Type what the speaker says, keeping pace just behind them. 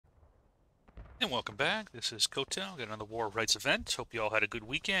And welcome back. This is Kotel, got another War Rights event. Hope you all had a good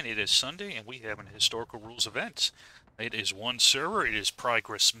weekend. It is Sunday, and we have an historical rules event. It is one server. It is Pry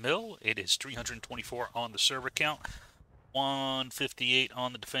Grist Mill. It is 324 on the server count, 158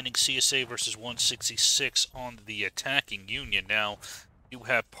 on the defending CSA versus 166 on the attacking Union. Now, you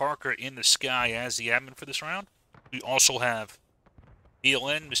have Parker in the sky as the admin for this round. We also have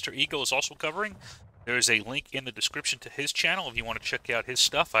BLN. Mr. Eagle is also covering. There's a link in the description to his channel if you want to check out his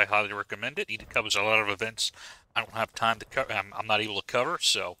stuff. I highly recommend it. He covers a lot of events I don't have time to cover. I'm not able to cover,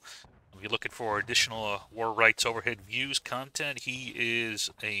 so if you're looking for additional war rights overhead views content, he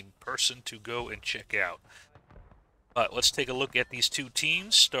is a person to go and check out. But let's take a look at these two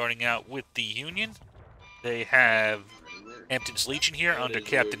teams, starting out with the Union. They have Hampton's Legion here under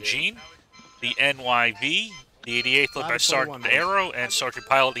Captain Gene, the NYV, the 88th led by Sergeant Arrow, and Sergeant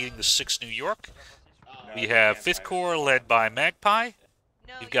Pilot leading the 6th New York. We have 5th Corps led by Magpie.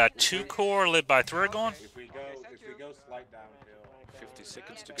 We've got 2 Corps led by Thragon.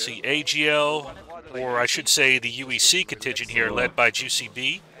 See AGL, or I should say the UEC contingent here, led by Juicy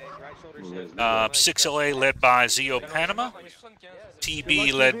B. 6LA led by Zio Panama.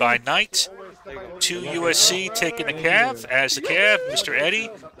 TB led by Knight. 2 USC taking the Cav as the Cav, Mr. Eddie.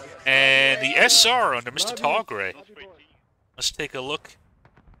 And the SR under Mr. Tallgray. Let's take a look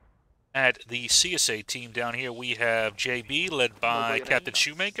at the CSA team down here. We have JB led by Captain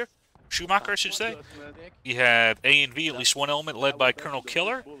Schumacher, I should say. We have A and V, at least one element, led by Colonel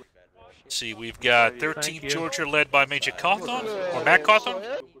Killer. Let's see, we've got 13th Georgia led by Major Cawthorn, or Matt Cawthorn?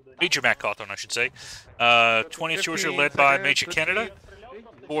 Major Matt Cawthorn, I should say. 20th Georgia led by Major Canada.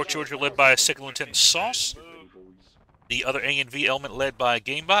 4th Georgia led by 2nd Lieutenant Sauce. The other A and V element led by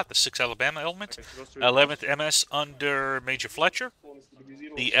Gamebot, the 6th Alabama element. 11th MS under Major Fletcher.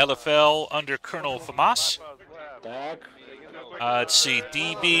 The LFL under Colonel Famas. Let's see,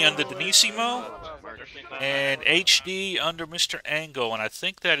 DB under Denisimo. And HD under Mr. Ango. And I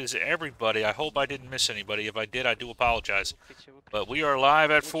think that is everybody. I hope I didn't miss anybody. If I did, I do apologize. But we are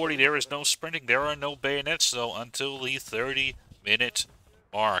live at 40. There is no sprinting. There are no bayonets, though, until the 30-minute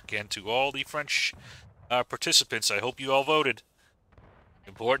mark. And to all the French participants, I hope you all voted.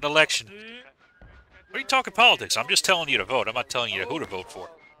 Important election. What are you talking politics? I'm just telling you to vote. I'm not telling you who to vote for.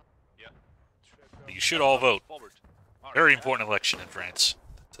 You should all vote. Very important election in France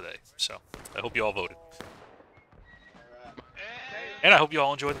today. So I hope you all voted. And I hope you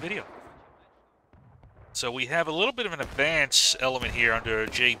all enjoyed the video. So we have a little bit of an advance element here under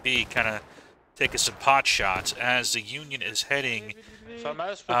JB, kind of taking some pot shots as the Union is heading. I'm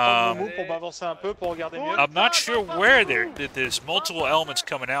not sure where there's multiple elements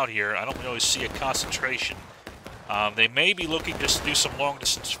coming out here. I don't really see a concentration. They may be looking just to do some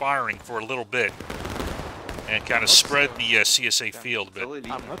long-distance firing for a little bit and kind of spread the CSA field a bit.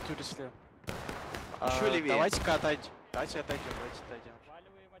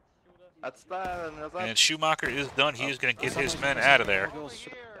 And Schumacher is done. He is going to get his men out of there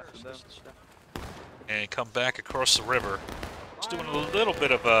and come back across the river. It's doing a little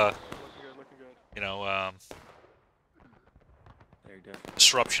bit of a,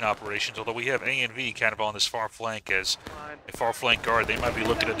 disruption operations, although we have A and V kind of on this far flank as a far flank guard. They might be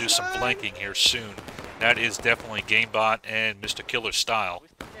looking to do some flanking here soon. That is definitely Gamebot and Mr. Killer style.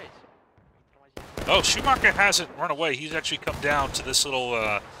 Oh, Schumacher hasn't run away. He's actually come down to this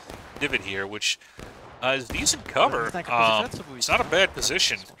little divot here, which is decent cover. It's not a bad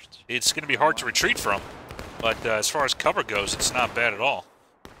position. It's going to be hard to retreat from. But as far as cover goes, it's not bad at all.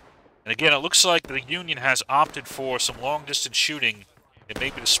 And again, it looks like the Union has opted for some long-distance shooting and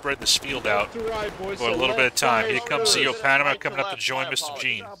maybe to spread this field out for a little bit of time. Here comes Zio Panama coming up to join Mr.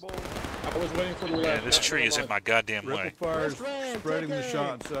 Gene. Yeah, this tree is in my goddamn way. Spreading the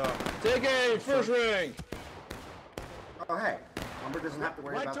shots out. Take aim, first ring. Oh, hey. Lumber doesn't have to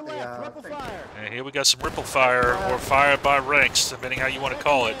worry about the fire. And here we got some ripple fire, or fire by ranks, depending how you want to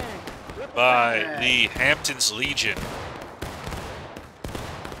call it, by the Hampton's Legion.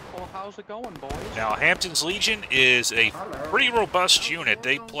 Well, how's it going, boys? Now, Hampton's Legion is a pretty robust unit.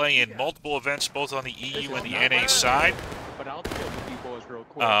 They play in multiple events, both on the EU and the NA side, But I'll kill you boys real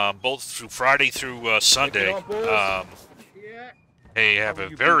quick. both through Friday through Sunday. They have a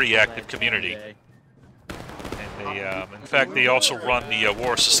very active community. And they, in fact, they also run the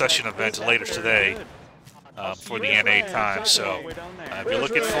War Secession event later today for the NA time. So if you're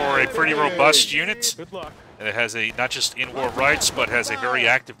looking for a pretty robust unit that has a not just in-war rights, but has a very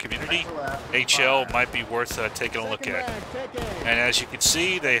active community, HL might be worth taking a look at. And as you can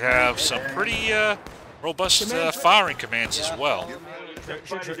see, they have some pretty robust firing commands as well.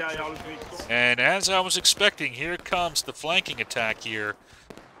 And as I was expecting, here comes the flanking attack here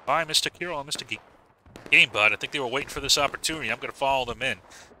by Mr. Carroll and Mr. Gamebot. I think they were waiting for this opportunity. I'm going to follow them in.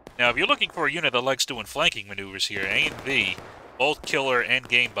 Now, if you're looking for a unit that likes doing flanking maneuvers here, A and B, both Killer and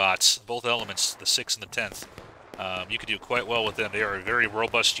Gamebots, both elements, the 6th and the 10th, you can do quite well with them. They are a very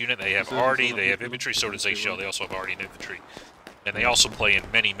robust unit. They have arty, they have infantry, so does A-Shell. They also have arty and infantry. And they also play in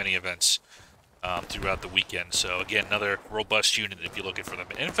many, many events throughout the weekend. So, again, another robust unit if you're looking for them.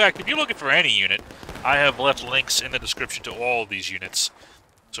 And in fact, if you're looking for any unit, I have left links in the description to all of these units.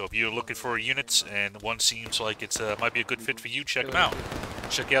 So if you're looking for units and one seems like it might be a good fit for you, check them out.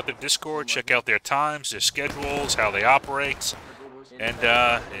 Check out their Discord, check out their times, their schedules, how they operate. And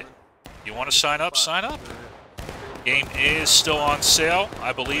if you want to sign up, sign up. Game is still on sale.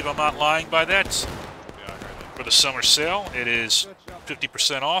 I believe I'm not lying by that. For the summer sale, it is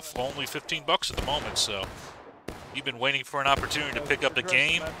 50% off, only 15 bucks at the moment. So you've been waiting for an opportunity to pick up the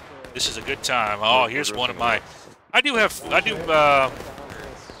game. This is a good time. Oh, here's one of my... I do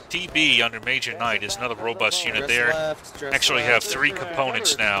TB under Major Knight is another robust unit there. Actually have 3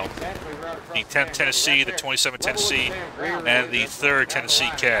 components now. The 10th Tennessee, the 27th Tennessee, and the 3rd Tennessee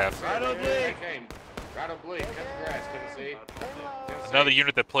Cav. Another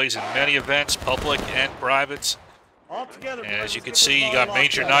unit that plays in many events, public and private. And as you can see, you got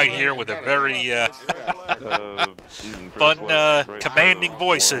Major Knight here with a very fun, commanding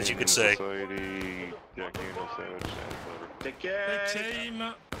voice, as you could say. Team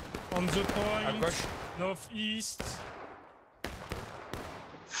on the point, northeast.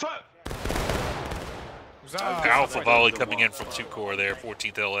 Alpha volley coming in from 2 Corps there,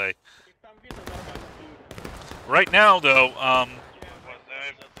 14th LA. Right now, though,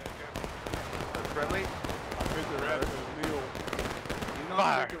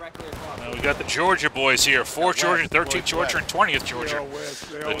 we got the Georgia boys here, 4th Georgia, 13th Georgia, and 20th Georgia.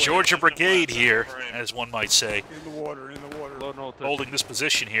 The Georgia Brigade here, as one might say, holding this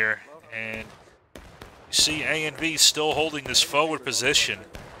position here. And you see A and B still holding this forward position.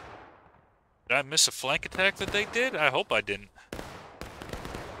 Did I miss a flank attack that they did? I hope I didn't.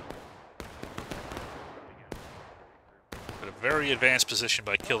 But a very advanced position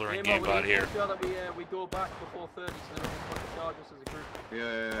by Killer and Gamebot here. We go back before 30 so they don't charge us as a group.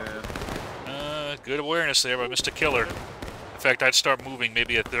 Good awareness there by Mr. Killer. In fact, I'd start moving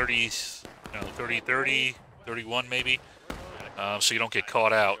maybe at 30, 30, 31 maybe, so you don't get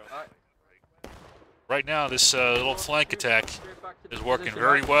caught out. Right now, this little flank attack is working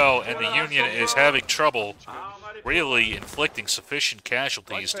very well, and the Union is having trouble really inflicting sufficient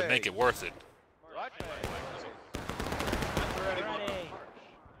casualties to make it worth it.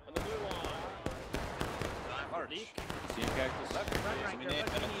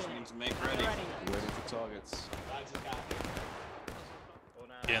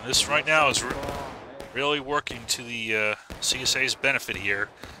 Yeah, this right now is really working to the CSA's benefit here.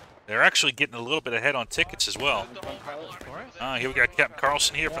 They're actually getting a little bit ahead on tickets as well. Here we got Captain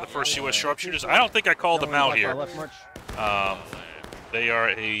Carlson here for the 1st U.S. Sharpshooters. I don't think I called them out here. They are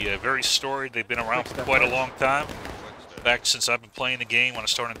a very storied. They've been around for quite a long time. Back since I've been playing the game when I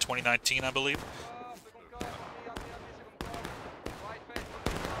started in 2019, I believe.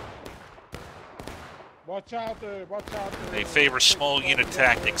 Watch out, watch out. They favor small unit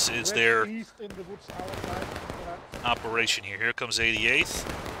tactics is their operation here. Here comes 88th.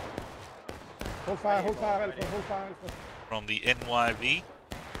 Hold fire, hold fire, Alpha, hold fire, Alpha. From the NYV.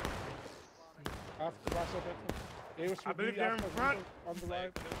 I believe they're in front. On the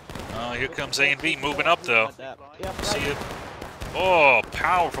right. Here comes A and B moving up though. See it? Oh,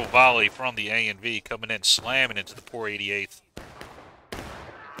 powerful volley from the A and V coming in, slamming into the poor 88th.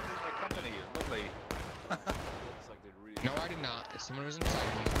 No, I did not. If someone was inside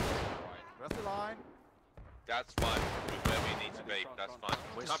me. Rest the line. That's fine. We're where we need to be. That's fine.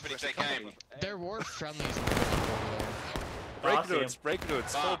 Company take aim. There were friendlies. Break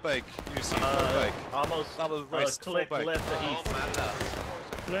notes, full bake. You see full bake. Almost click left to east.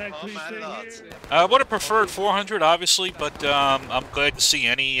 Flag, please stay here. I would have preferred 400, obviously, but I'm glad to see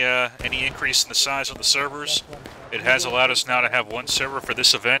any increase in the size of the servers. It has allowed us now to have 1 server for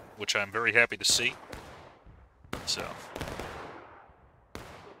this event, which I'm very happy to see. So,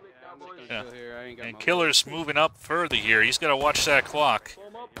 yeah. And Killer's moving up further here. He's got to watch that clock.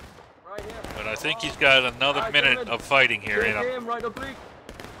 But I think he's got another minute of fighting here in him.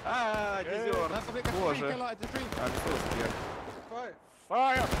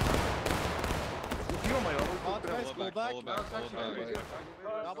 Fire!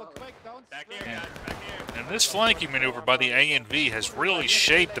 And this flanking maneuver by the A and V has really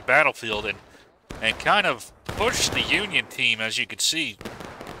shaped the battlefield and kind of pushed the Union team, as you can see,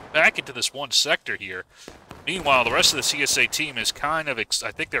 back into this one sector here. Meanwhile, the rest of the CSA team is kind of,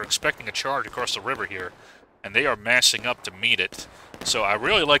 I think they're expecting a charge across the river here, and they are massing up to meet it. So I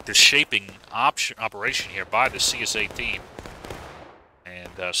really like the shaping operation here by the CSA team.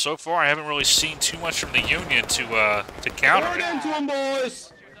 And so far, I haven't really seen too much from the Union to counter it. Into them,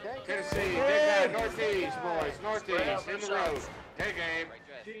 boys. Tennessee, take northeast, boys. Northeast, in the road. Take aim.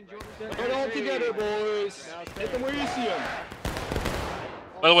 Put it all together, boys. Hit them where you see them.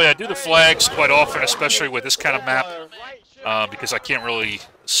 By the way, I do the flags quite often, especially with this kind of map, because I can't really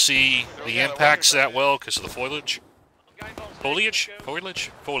see the impacts that well because of the foliage. Foliage?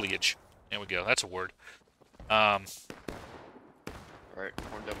 Foliage? Foliage. There we go. That's a word. Alright,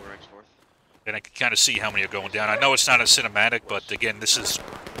 horn double ranks north. And I can kind of see how many are going down. I know it's not a cinematic, but again, this is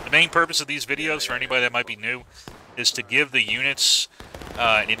the main purpose of these videos for anybody that might be new, is to give the units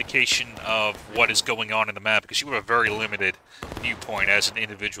an indication of what is going on in the map, because you have a very limited viewpoint as an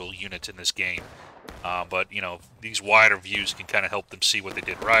individual unit in this game. But, you know, these wider views can kind of help them see what they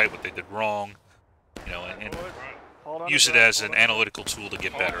did right, what they did wrong, you know, and use it as an analytical tool to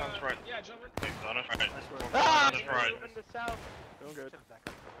get better. Doing good.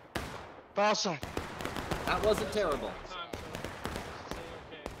 Awesome. That wasn't terrible.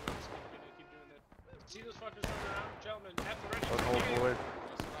 Let's hold forward.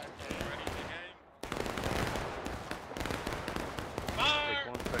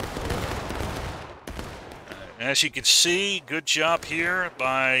 As you can see, good job here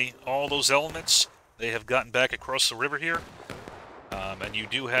by all those elements. They have gotten back across the river here. And you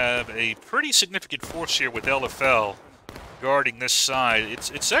do have a pretty significant force here with LFL guarding this side.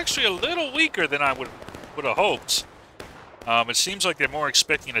 It's actually a little weaker than I would have hoped. It seems like they're more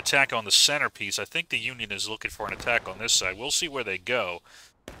expecting an attack on the centerpiece. I think the Union is looking for an attack on this side. We'll see where they go.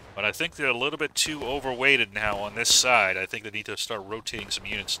 But I think they're a little bit too overweighted now on this side. I think they need to start rotating some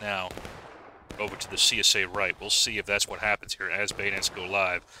units now over to the CSA right. We'll see if that's what happens here as bayonets go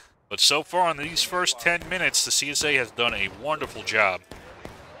live. But so far in these first 10 minutes, the CSA has done a wonderful job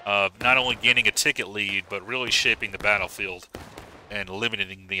of not only gaining a ticket lead, but really shaping the battlefield and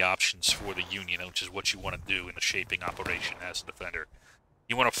limiting the options for the Union, which is what you want to do in a shaping operation as a defender.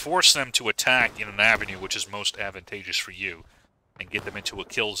 You want to force them to attack in an avenue which is most advantageous for you, and get them into a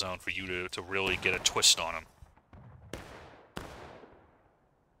kill zone for you to really get a twist on them.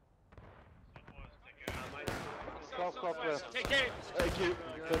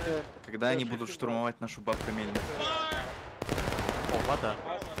 Когда они будут штурмовать нашу баб-камельную? О, вода.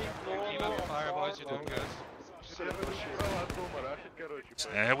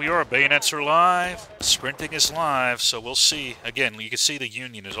 And we are. Bayonets are live. Sprinting is live, so we'll see. Again, you can see the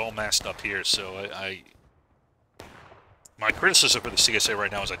Union is all masked up here, so my criticism for the CSA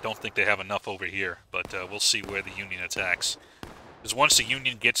right now is I don't think they have enough over here, but we'll see where the Union attacks. Because once the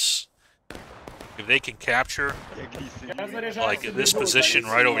Union gets... If they can capture, like, this position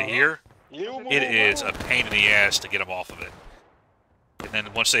right over here, it is a pain in the ass to get them off of it. And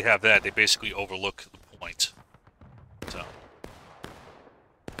then once they have that, they basically overlook the point. So,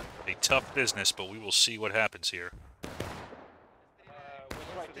 a tough business, but we will see what happens here.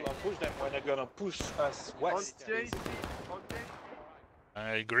 Push them when they're gonna push us west.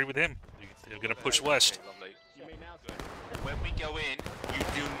 I agree with him. They're gonna push west. When we go in, you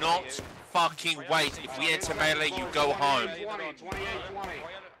do not fucking wait. If we enter melee, you go home. Do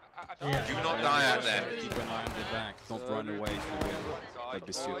not die out there. Keep an eye on the back. Don't run away. That'd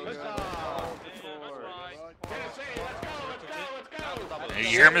be stupid. You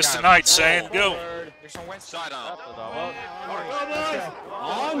hear Mr. Knight saying go. Side arm.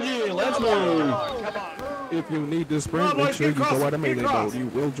 Angie, let's move. If you need to sprint, make sure you go out of melee mode. You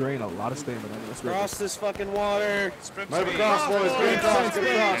will drain a lot of stamina. Cross this fucking water. Move across, boys. Good cross, good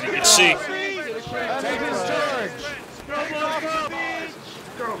cross. And you can see. Take this charge.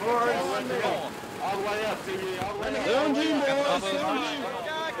 Go, boys. All the way up, TV. All the way up. All the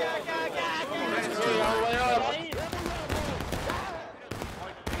way up.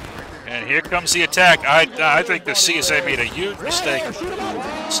 And here comes the attack. I think the CSA made a huge mistake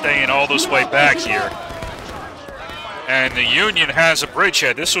staying all this way back here. And the Union has a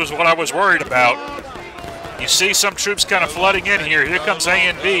bridgehead. This was what I was worried about. You see some troops kind of flooding in here. Here comes A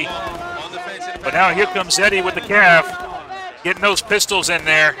and B. But now here comes Eddie with the calf, getting those pistols in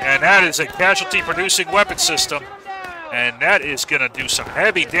there. And that is a casualty-producing weapon system. And that is going to do some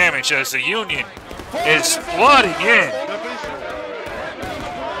heavy damage as the Union is flooding in.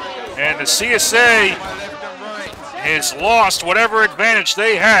 And the CSA has lost whatever advantage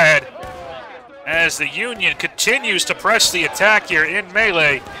they had as the Union continues to press the attack here in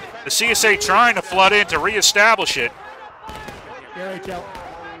melee. The CSA trying to flood in to reestablish it.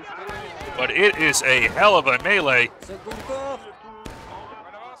 but it is a hell of a melee.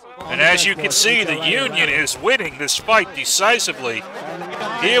 And as you can see, the Union is winning this fight decisively.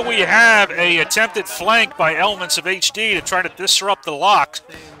 Here we have a attempted flank by elements of HD to try to disrupt the lock,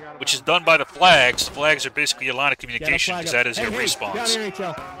 which is done by the flags. The flags are basically a line of communication because that is your response.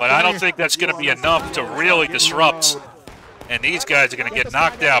 But I don't think that's going to be enough to really disrupt. And these guys are going to get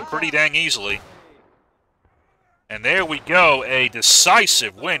knocked out pretty dang easily. And there we go, a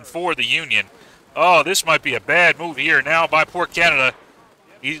decisive win for the Union. Oh, this might be a bad move here now by poor Canada.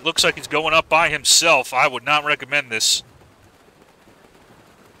 He looks like he's going up by himself. I would not recommend this.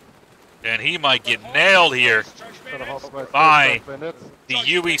 And he might get nailed here by the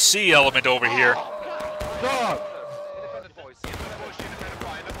UEC element over here.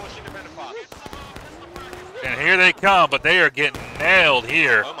 And here they come, but they are getting nailed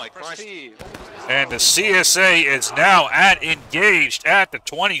here. Oh my Christ. And the CSA is now engaged at the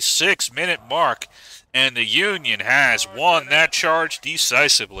 26-minute mark. And the Union has won that charge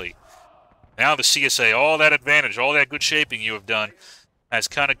decisively. Now the CSA, all that advantage, all that good shaping you have done, has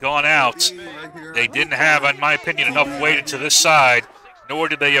kind of gone out. They didn't have, in my opinion, enough weight to this side, nor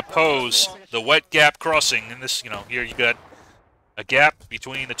did they oppose the wet gap crossing. In this, here you got a gap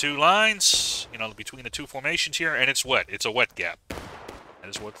between the two lines, between the two formations here, and it's wet. It's a wet gap. That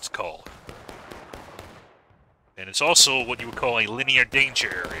is what it's called. And it's also what you would call a linear danger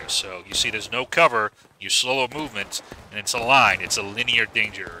area. So you see there's no cover, you slow a movement, and it's a line. It's a linear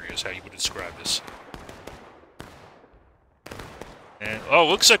danger area is how you would describe this. And,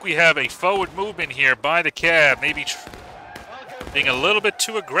 looks like we have a forward movement here by the cab. Maybe being a little bit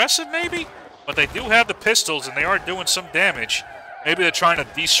too aggressive, maybe? But they do have the pistols, and they are doing some damage. Maybe they're trying to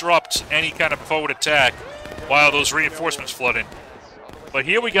disrupt any kind of forward attack while those reinforcements flood in. But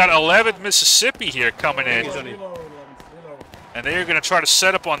here we got 11th Mississippi here coming in. And they're going to try to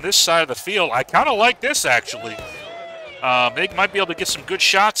set up on this side of the field. I kind of like this, actually. They might be able to get some good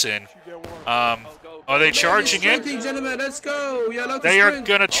shots in. Are they charging in? Let's go. They are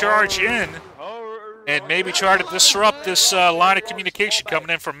going to charge in and maybe try to disrupt this line of communication coming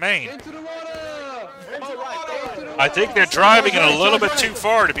in from Maine. I think they're driving it a little bit too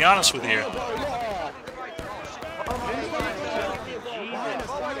far, to be honest with you.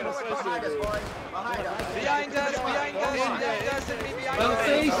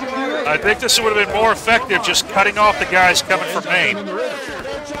 I think this would have been more effective just cutting off the guys coming from Maine.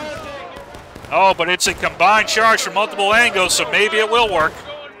 Oh, but it's a combined charge from multiple angles, so maybe it will work.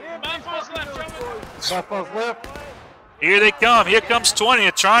 Here they come. Here comes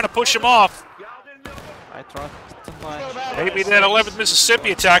 20th, trying to push them off. Maybe that 11th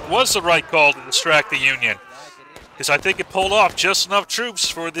Mississippi attack was the right call to distract the Union, because I think it pulled off just enough troops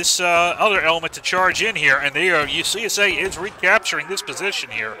for this other element to charge in here, and CSA is recapturing this position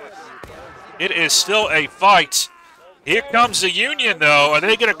here. It is still a fight. Here comes the Union, though. Are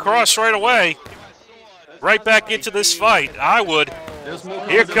they going to cross right away? Right back into this fight. I would.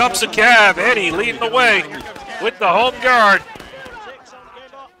 Here comes the Cav. Eddie leading the way with the home guard.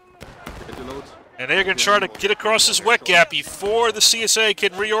 And they're going to try to get across this wet gap before the CSA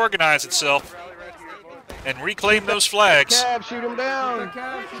can reorganize itself and reclaim those flags. Cav, shoot him down.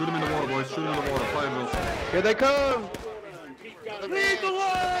 Shoot him in the water, boys. Shoot him in the water. Fire him. Here they come. Lead the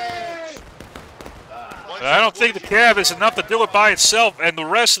way! But I don't think the Cav is enough to do it by itself, and the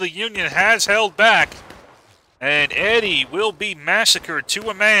rest of the Union has held back. And Eddie will be massacred to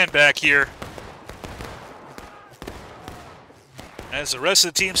a man back here. As the rest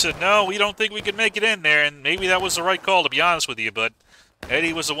of the team said, no, we don't think we can make it in there, and maybe that was the right call, to be honest with you, but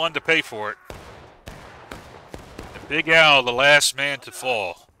Eddie was the one to pay for it. And Big Al, the last man to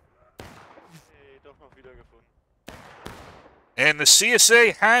fall. And the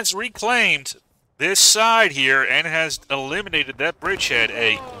CSA has reclaimed this side here and has eliminated that bridgehead.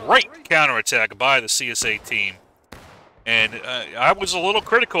 A great counterattack by the CSA team. And I was a little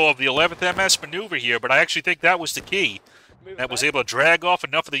critical of the 11th MS maneuver here, but I actually think that was the key. That was able to drag off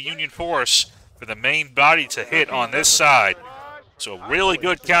enough of the Union force for the main body to hit on this side. So really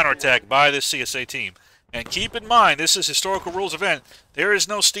good counterattack by this CSA team. And keep in mind, this is Historical Rules event. There is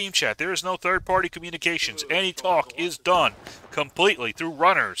no Steam chat. There is no third-party communications. Any talk is done completely through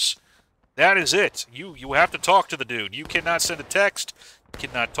runners. That is it. You have to talk to the dude. You cannot send a text. You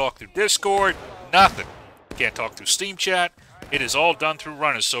cannot talk through Discord. Nothing. You can't talk through Steam chat. It is all done through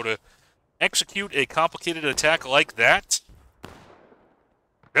runners. So to execute a complicated attack like that,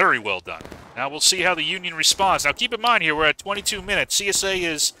 very well done. Now we'll see how the Union responds. Now keep in mind here, we're at 22 minutes. CSA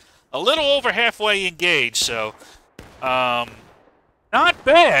is a little over halfway engaged, so not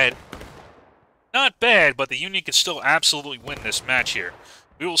bad. Not bad, but the Union can still absolutely win this match here.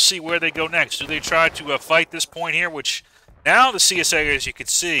 We will see where they go next. Do they try to fight this point here, which now the CSA, as you can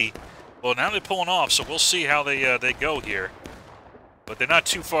see, well, now they're pulling off, so we'll see how they go here. But they're not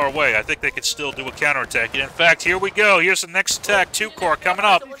too far away. I think they could still do a counterattack. And in fact, here we go. Here's the next attack, 2 Corps coming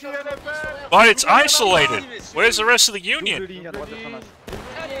up. But it's isolated. Where's the rest of the Union?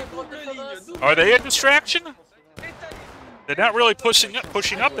 Are they a distraction? They're not really pushing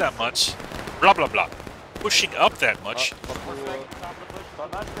up that much. Blah, blah, blah. Pushing up that much.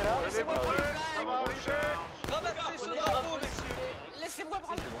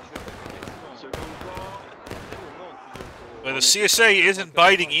 Well, the CSA isn't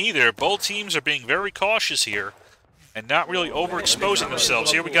biting either. Both teams are being very cautious here and not really overexposing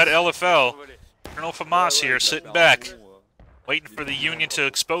themselves. Here we got LFL. Colonel Famas here sitting back, waiting for the Union to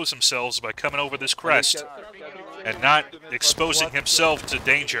expose themselves by coming over this crest and not exposing himself to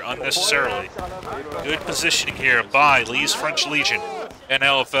danger unnecessarily. Good positioning here by Lee's French Legion and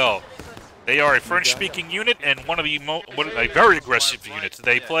LFL. They are a French-speaking unit and one of the a very aggressive unit.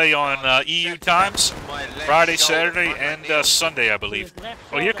 They play on EU times, Friday, Saturday, and Sunday, I believe.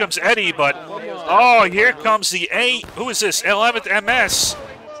 Well, here comes Eddie, but oh, here comes the who is this? 11th MS,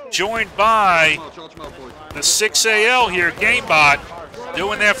 joined by the 6AL here, GameBot,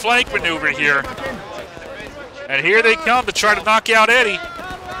 doing their flank maneuver here. And here they come to try to knock out Eddie.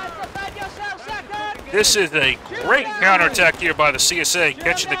 This is a great counterattack here by the CSA,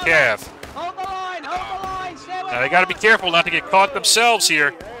 catching the Cav. Now, they got to be careful not to get caught themselves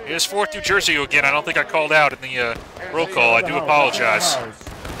here. Here's 4th New Jersey again. I don't think I called out in the roll call. I do apologize.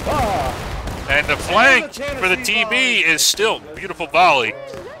 And the flank for the TB is still beautiful volley.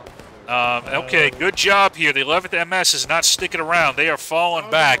 Okay, good job here. The 11th MS is not sticking around. They are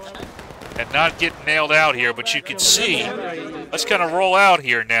falling back and not getting nailed out here. But you can see, let's kind of roll out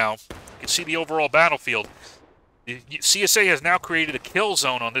here now. You can see the overall battlefield. The CSA has now created a kill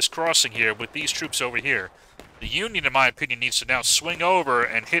zone on this crossing here with these troops over here. The Union, in my opinion, needs to now swing over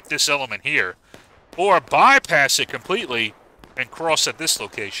and hit this element here, or bypass it completely and cross at this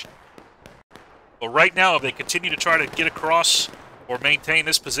location. But right now, if they continue to try to get across or maintain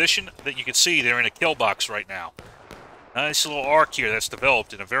this position, that you can see they're in a kill box right now. Nice little arc here that's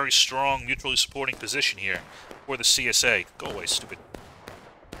developed in a very strong, mutually supporting position here for the CSA. Go away, stupid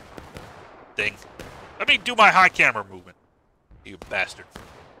thing. Let me do my high camera movement, you bastard.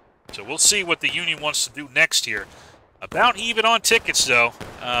 So we'll see what the Union wants to do next here. About even on tickets, though.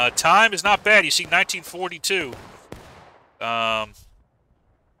 Time is not bad. You see 1942.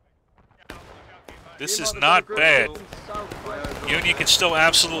 This is not bad. Union can still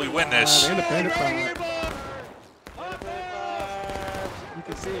absolutely win this. You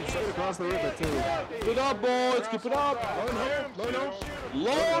can see him straight across the river, too. Keep it up, boys. Keep it up.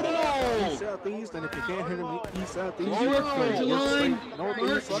 Load and hold. Southeast, and if you can't hit him east, southeast,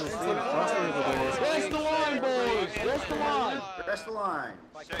 northeast, across the river, boys. Rest the line, boys. Rest the line. Rest the line.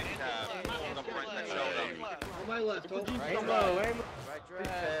 On my left, hold.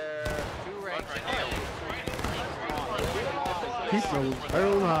 Keep those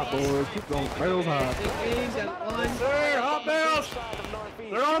barrels hot, boys. Keep those barrels hot. Sir, hot barrels.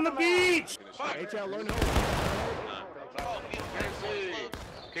 They're on the beach. HL, learn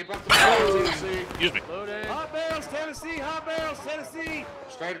Keep up the barrels, Excuse me. Hot barrels, Tennessee. Hot barrels, Tennessee.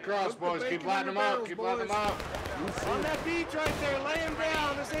 Straight across, boys. Keep lighting them up. Keep lighting them up. On that beach right there, lay him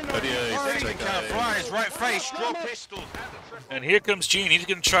down. This ain't no Right face, draw pistols. And here comes Gene. He's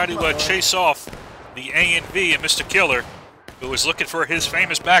going to try to chase off the A&V and Mr. Killer, who was looking for his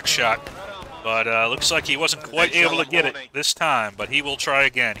famous back shot. But looks like he wasn't quite able to get it this time, but he will try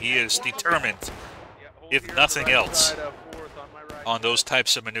again. He is determined, if nothing else, on those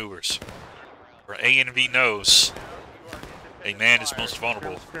types of maneuvers. For A&V knows a man is most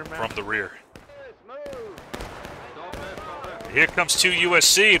vulnerable from the rear. Here comes 2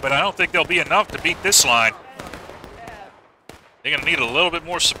 USC, but I don't think they'll be enough to beat this line. They're going to need a little bit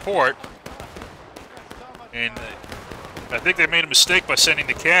more support. And I think they made a mistake by sending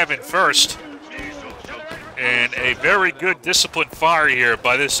the Cav in first. And a very good disciplined fire here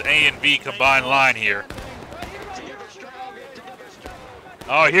by this A and B combined line here.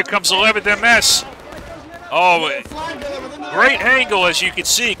 Oh, here comes 11th MS. Oh, great angle, as you can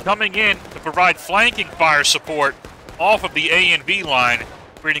see, coming in to provide flanking fire support off of the A and B line,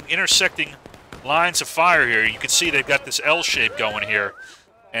 creating intersecting lines of fire here. You can see they've got this L shape going here.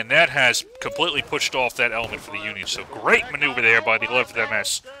 And that has completely pushed off that element for the Union. So great maneuver there by the 11th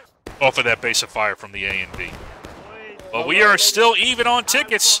MS off of that base of fire from the A and B. But we are still even on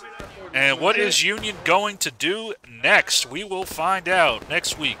tickets. And what is Union going to do next? We will find out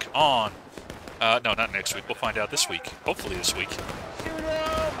next week on... no, not next week. We'll find out this week. Hopefully this week.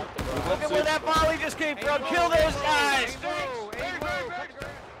 Look at where that volley just came from. Kill those guys.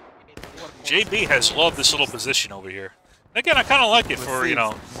 JB has loved this little position over here. Again, I kind of like it for, you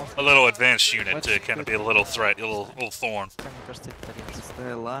know, a little advanced unit to kind of be a little threat, a little thorn.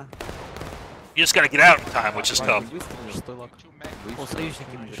 You just got to get out in time, which is tough. You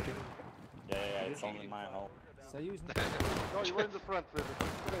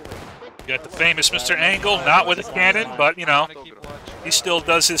got the famous Mr. Angle, not with a cannon, but, you know, he still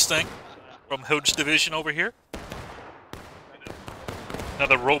does his thing from Hood's division over here.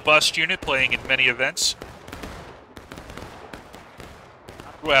 Another robust unit playing in many events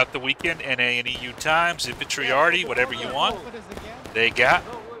throughout the weekend, NA and EU times, infantry, whatever you want, they got.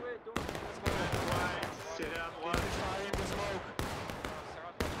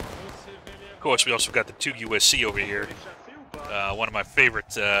 Of course, we also got the 2 USC over here. One of my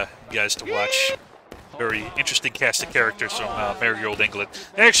favorite guys to watch. Very interesting cast of characters from merry old England.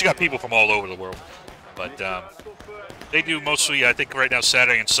 They actually got people from all over the world, but they do mostly, I think, right now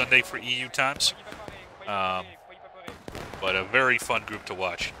Saturday and Sunday for EU times. But a very fun group to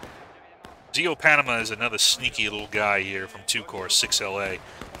watch. Zio Panama is another sneaky little guy here from 2 Corps, 6LA.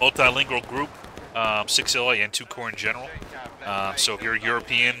 Multilingual group, 6LA and 2 Corps in general. So if you're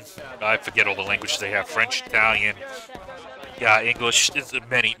European, I forget all the languages they have. French, Italian, yeah, English. There's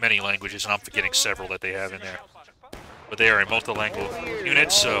many, many languages, and I'm forgetting several that they have in there. But they are a multilingual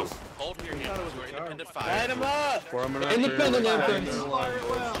unit, so... Light him up! Independent entrance.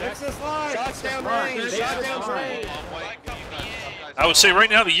 Shots down range! Shots down range! I would say right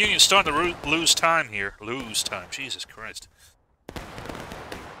now the Union's starting to lose time here. Lose time. Jesus Christ.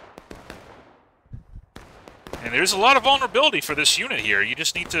 And there's a lot of vulnerability for this unit here. You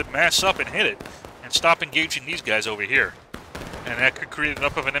just need to mass up and hit it and stop engaging these guys over here. And that could create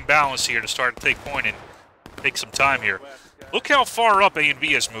enough of an imbalance here to start to take point and take some time here. Look how far up A and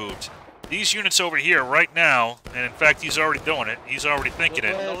B has moved. These units over here right now, and in fact he's already doing it, he's already thinking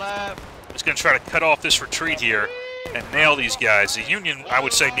it. He's going to try to cut off this retreat here and nail these guys. The Union, I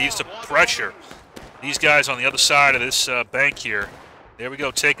would say, needs to pressure these guys on the other side of this bank here. There we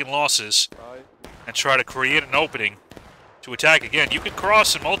go, taking losses. And try to create an opening to attack again. You can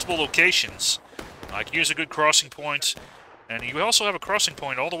cross in multiple locations. Like, here's a good crossing point. And you also have a crossing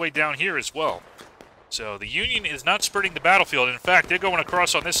point all the way down here as well. So the Union is not spreading the battlefield. In fact, they're going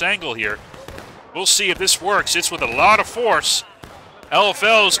across on this angle here. We'll see if this works. It's with a lot of force.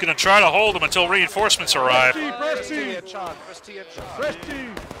 LFL is going to try to hold them until reinforcements arrive.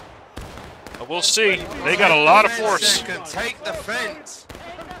 But we'll see. They got a lot of force. Take the fence.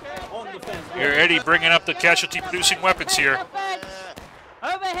 Here, Eddie bringing up the casualty-producing weapons here.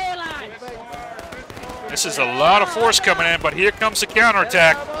 Over here, lads. This is a lot of force coming in, but here comes the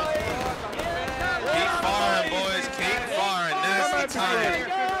counterattack. Keep firing, boys. Keep firing. Now's the time.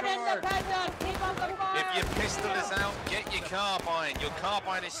 If your pistol is out, get your carbine. Your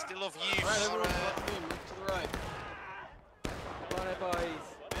carbine is still of use. To the right. Come on, boys.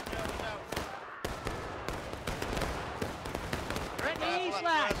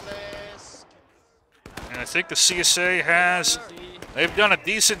 And I think the CSA they've done a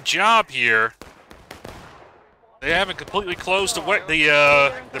decent job here. They haven't completely closed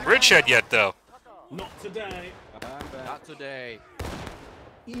the bridgehead yet, though. Not today. Not today.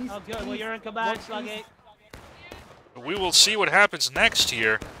 Oh, good. Well, you're in command, Sluggy. We will see what happens next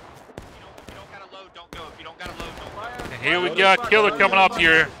here. And here we got Killer coming up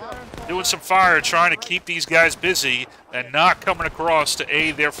here, doing some fire, trying to keep these guys busy and not coming across to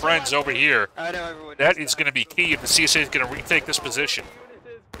aid their friends over here. That is going to be key if the CSA is going to retake this position.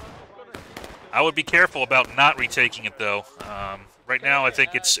 I would be careful about not retaking it, though. Right now, I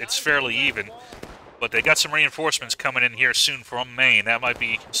think it's fairly even. But they got some reinforcements coming in here soon from Maine. That might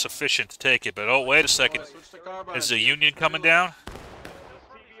be sufficient to take it. But, oh, wait a second. Is the Union coming down?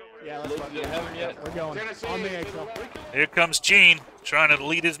 Yeah, let's go. We're going. On the exit. Here comes Gene, trying to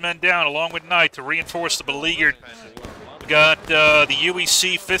lead his men down along with Knight to reinforce the beleaguered. We got the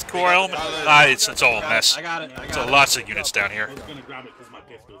UEC 5th Corps element. It's all a mess. I got it. So lots of units down here. I was gonna grab it because my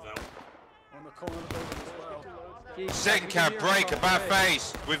pistol's out. On the corner of the building as well. Second cab break about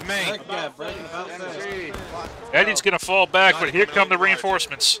face with me. Eddie's going to fall back, but here come the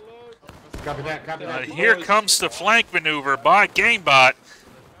reinforcements. Copy that, copy that. Here comes the flank maneuver by Gamebot.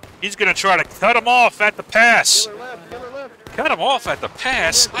 He's going to try to cut him off at the pass. Cut him off at the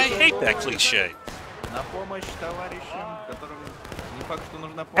pass? I hate that cliche.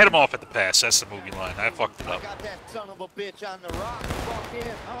 Head him off at the pass. That's the movie line. I fucked it up.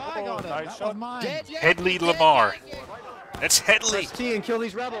 Headley Lamar. That's Headley. Press T and kill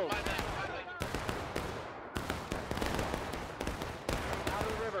these rebels.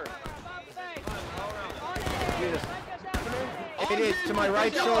 It to my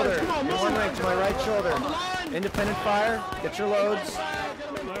right shoulder. One leg to my right shoulder. Independent fire. Get your loads.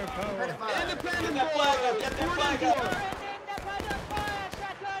 Independent flag. Get the flag up.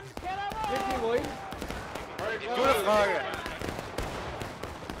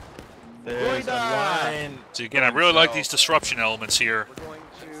 There's a line. So again, I really like these disruption elements here.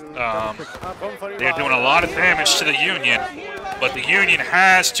 They're doing a lot of damage to the Union, but the Union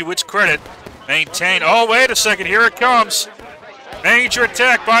has, to its credit, maintained. Oh, wait a second, here it comes. Major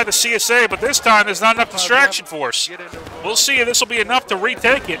attack by the CSA, but this time there's not enough distraction force. We'll see if this will be enough to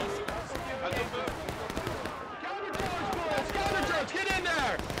retake it.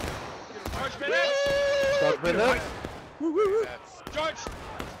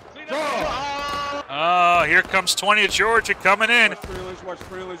 Here comes 20 of Georgia coming in.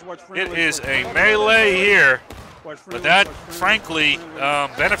 It is a melee here, but that, frankly,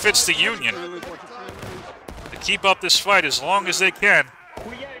 benefits the Union to keep up this fight as long as they can.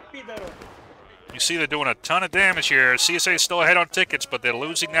 You see they're doing a ton of damage here. CSA is still ahead on tickets, but they're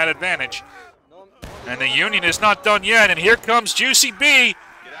losing that advantage. And the Union is not done yet, and here comes Juicy B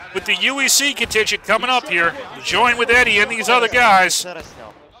with the UEC contingent coming up here, join with Eddie and these other guys.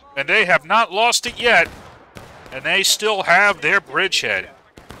 And they have not lost it yet, and they still have their bridgehead.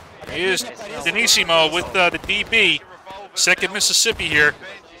 Here's Denisimo with the DB, 2nd Mississippi here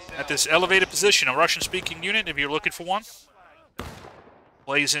at this elevated position, a Russian-speaking unit if you're looking for one.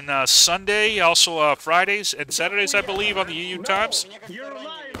 Plays in Sunday, also Fridays and Saturdays, I believe, on the EU times. You're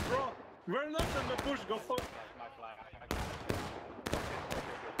lying, bro. We're not in the bush. Go for.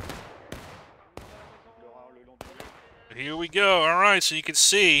 Here we go. All right, so you can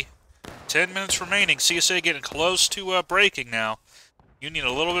see 10 minutes remaining. CSA getting close to breaking now. Union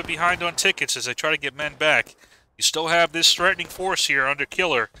a little bit behind on tickets as they try to get men back. You still have this threatening force here under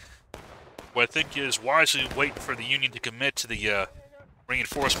Killer, who I think is wisely waiting for the Union to commit to the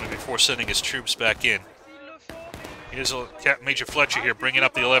reinforcement before sending his troops back in. Here's Major Fletcher here bringing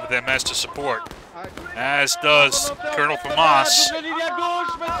up the 11th MS to support, as does Colonel Famas.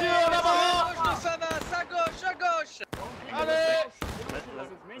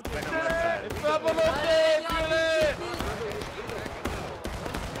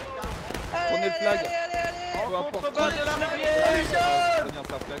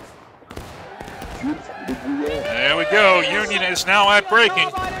 There we go. Union is now at breaking.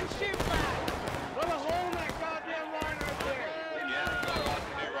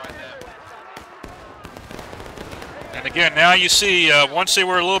 And again, now you see, once they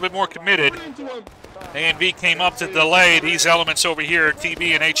were a little bit more committed, A&B came up to delay these elements over here,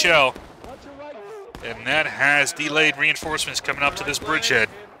 TB and HL. And that has delayed reinforcements coming up to this bridgehead.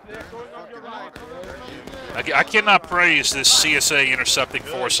 I cannot praise this CSA intercepting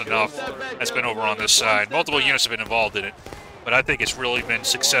force enough that's been over on this side. Multiple units have been involved in it, but I think it's really been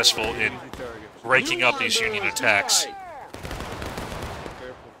successful in breaking up these Union attacks.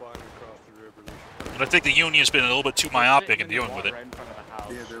 And I think the Union's been a little bit too myopic in dealing with it.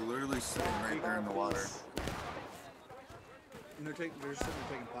 Yeah, they're literally sitting right there in the water. They're sitting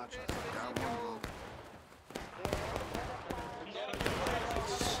taking pot shots.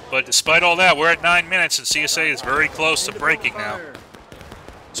 But despite all that, we're at 9 minutes, and CSA is very close to breaking now.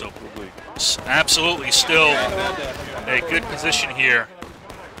 So, absolutely still a good position here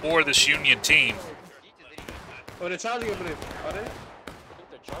for this Union team. Oh, they're charging over there. Are they?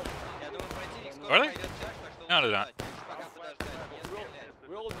 Are they? No, they're not.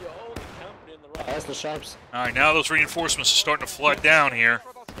 That's the sharps. All right, now those reinforcements are starting to flood down here.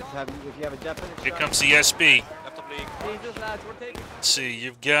 If you have a definite Here comes the SB. Let's see,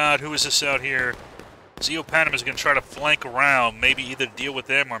 you've got, who is this out here? Zeo Panama is going to try to flank around, maybe either deal with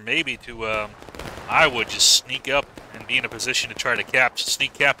them or maybe to, I would just sneak up and be in a position to try to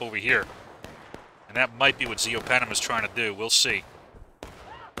sneak cap over here. And that might be what Zeo Panama is trying to do. We'll see.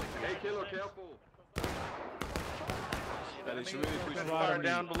 Hey, Killer, careful. Fire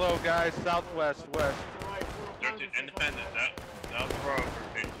down below, guys. Southwest, west. Independent. That was wrong.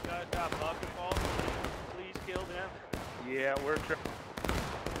 Please kill them. Yeah, we're trying.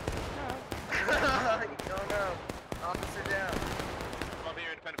 No, no. Officer down. Come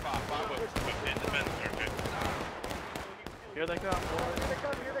here, independent 5. Independent, okay. Here they come, boys. Here they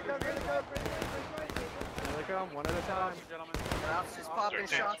come, here they come, here they come. Here they come, one at a time. Officers popping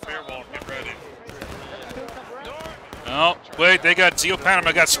shots. Fair wall, get ready. Oh, wait, they got Zeo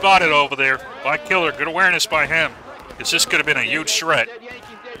Panama got spotted over there by Killer. Good awareness by him, because this could have been a huge threat.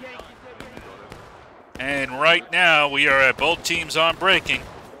 And right now, we are at both teams on breaking.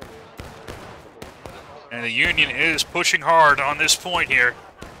 And the Union is pushing hard on this point here.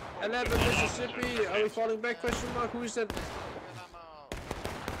 11 Mississippi, are we falling back? Question mark. Who is that?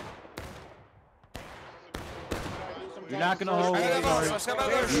 You're not going to hold. You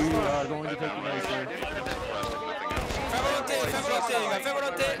are going to take the measure. Fais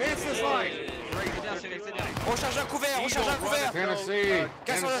volonté. Recharge un couvert, Tennessee.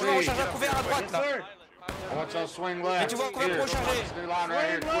 Recharge un couvert à droite, là. I want y'all swing left. Et tu vois qu'on va recharger.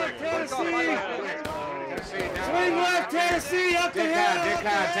 Swing left, Tennessee, up the hill. Dick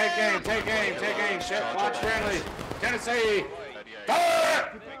high, take aim. Shit, watch friendly. Tennessee.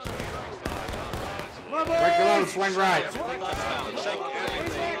 Fire! Break the load, swing right.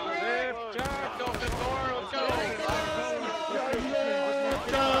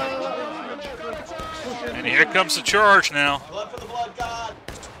 And here comes the charge now.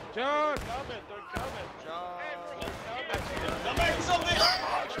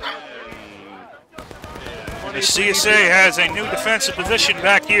 The CSA has a new defensive position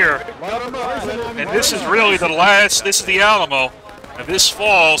back here. And this is really the last, this is the Alamo. If this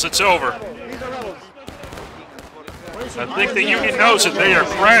falls, it's over. I think the Union knows it. They are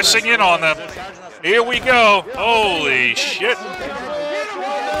crashing in on them. Here we go. Holy shit.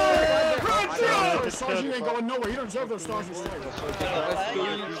 Sergeant ain't going nowhere. He don't deserve those stars and stripes.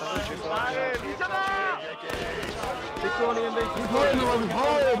 Hold, 11,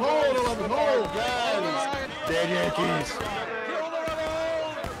 hold. Dead Yankees.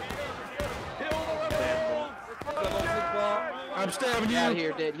 I'm stabbing you. Out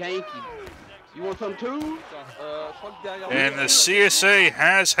here, dead Yankee. You want some too? And the CSA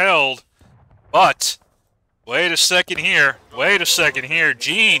has held, but wait a second here.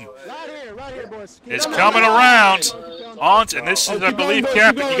 Gene is coming around. And this is, I believe,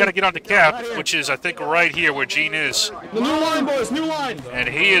 Cap. You got to get onto Cap, which is, I think, right here where Gene is. The new line, boys, new line. And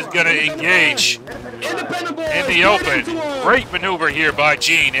he is going to engage in the open. Great maneuver here by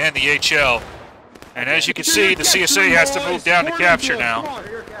Gene and the HL. And as you can see, the CSA has to move down to capture now.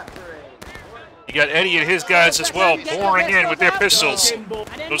 You got Eddie and his guys as well pouring in with their pistols.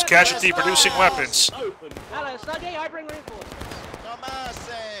 Those casualty-producing weapons. Hello, Sluggy. I bring reinforcements.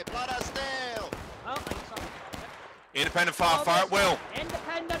 Independent fire at will.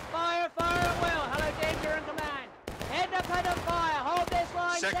 Independent fire at will. Hello, Danger in command. Independent fire. Hold this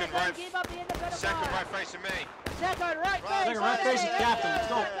line. Second right. Keep up the independent Second fire. right facing me. Second right face. Second right face is captain. Let's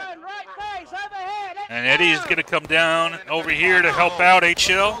go. Second right face over here. And Eddie is going to come down over here to help out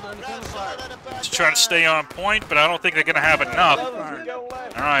HL. He's trying to stay on point, but I don't think they're going to have enough.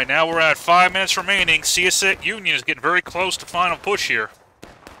 All right, now we're at 5 minutes remaining. CSA Union is getting very close to final push here.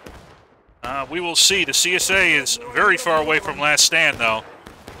 We will see. The CSA is very far away from last stand, though.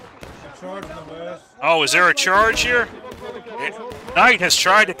 Oh, is there a charge here? Knight has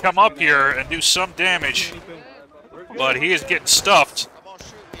tried to come up here and do some damage, but he is getting stuffed.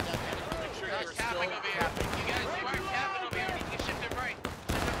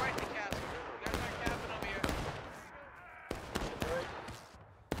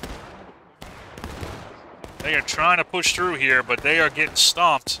 They are trying to push through here, but they are getting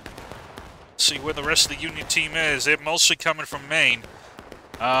stomped. See where the rest of the Union team is. They're mostly coming from Maine.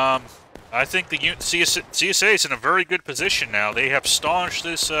 I think the CSA is in a very good position now. They have staunched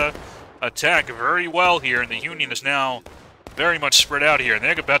this attack very well here, and the Union is now very much spread out here. And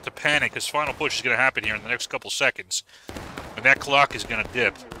they're about to panic because final push is going to happen here in the next couple seconds. And that clock is going to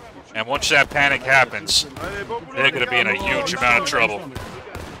dip. And once that panic happens, they're going to be in a huge amount of trouble.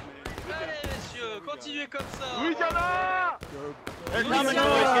 Continuez comme ça. Oui, y'en a! They're coming, boys.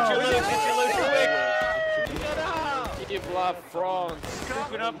 Get your loot quick. Keep left front.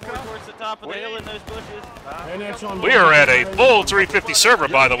 Scooping up more towards the top of the hill in those bushes. We are at a full 350 server,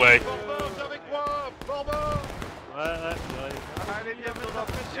 by the way.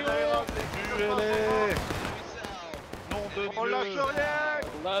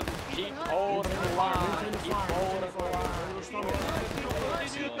 Keep holding the line. Keep holding the line.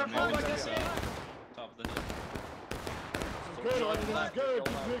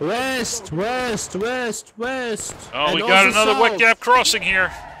 West. Oh, we got another wet gap crossing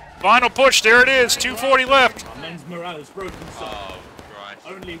here. Final push, there it is, 240 left. Men's morale is broken, sir.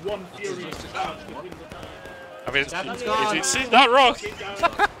 Only one furious bout to win the day. I mean, it's not wrong. Keep going.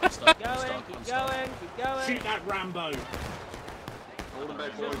 Shoot that Rambo.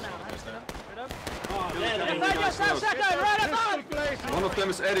 One of them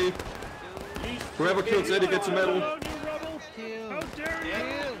is Eddie. Whoever kills Eddie gets a medal. How dare you?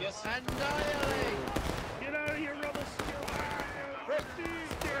 Annihilate! Get out of here, rebels!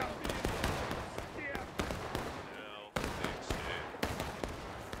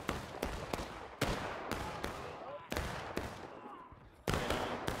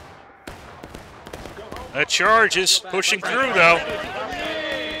 That charge is pushing through, though.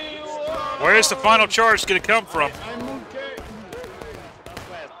 Where's the final charge going to come from?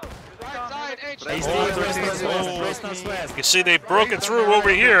 You can see they've broken through over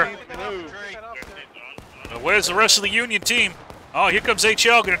here. But where's the rest of the Union team? Oh, here comes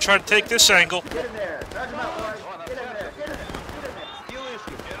HL, going to try to take this angle. Get in there. Drag him out, boys. Get in there. Get in there.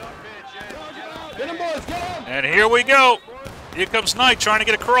 Get him, boys. Get him. And here we go. Here comes Knight trying to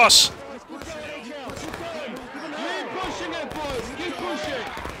get across. Keep pushing it, boys. Keep pushing.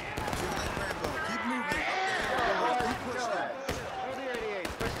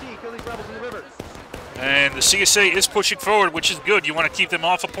 And the CSA is pushing forward, which is good. You want to keep them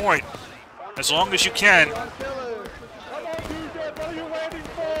off a point as long as you can.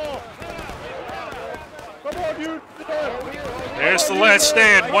 There's the last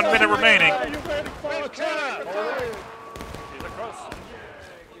stand. 1 minute remaining.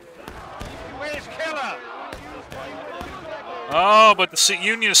 Oh, but the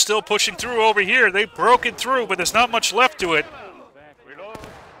Union is still pushing through over here. They've broken through, but there's not much left to it.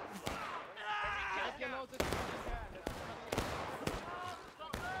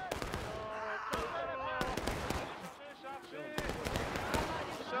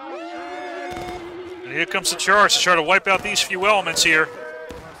 And here comes the charge to try to wipe out these few elements here.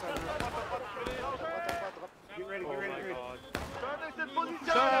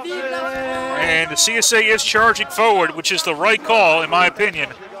 And the CSA is charging forward, which is the right call, in my opinion.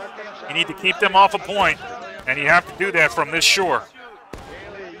 You need to keep them off a point, and you have to do that from this shore.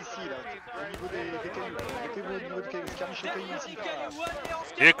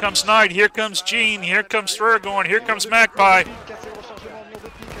 Here comes Knight, here comes Gene, here comes Thurgorn, here comes Magpie.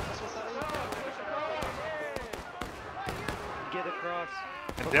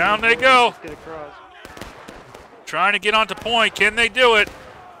 And down they go. Trying to get onto point. Can they do it?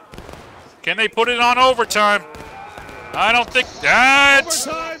 Can they put it on overtime? I don't think that's...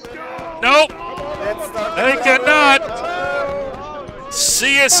 Nope. They cannot.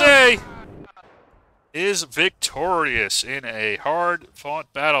 CSA is victorious in a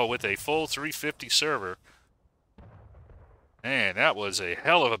hard-fought battle with a full 350 server. Man, that was a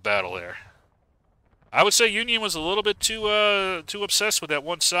hell of a battle there. I would say Union was a little bit too obsessed with that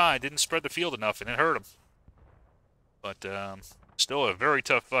one side. Didn't spread the field enough, and it hurt them. But still a very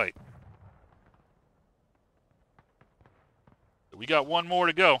tough fight. We got one more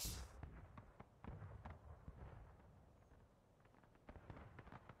to go.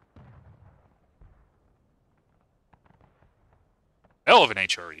 Hell of an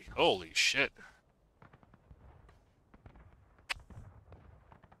HRE. Holy shit.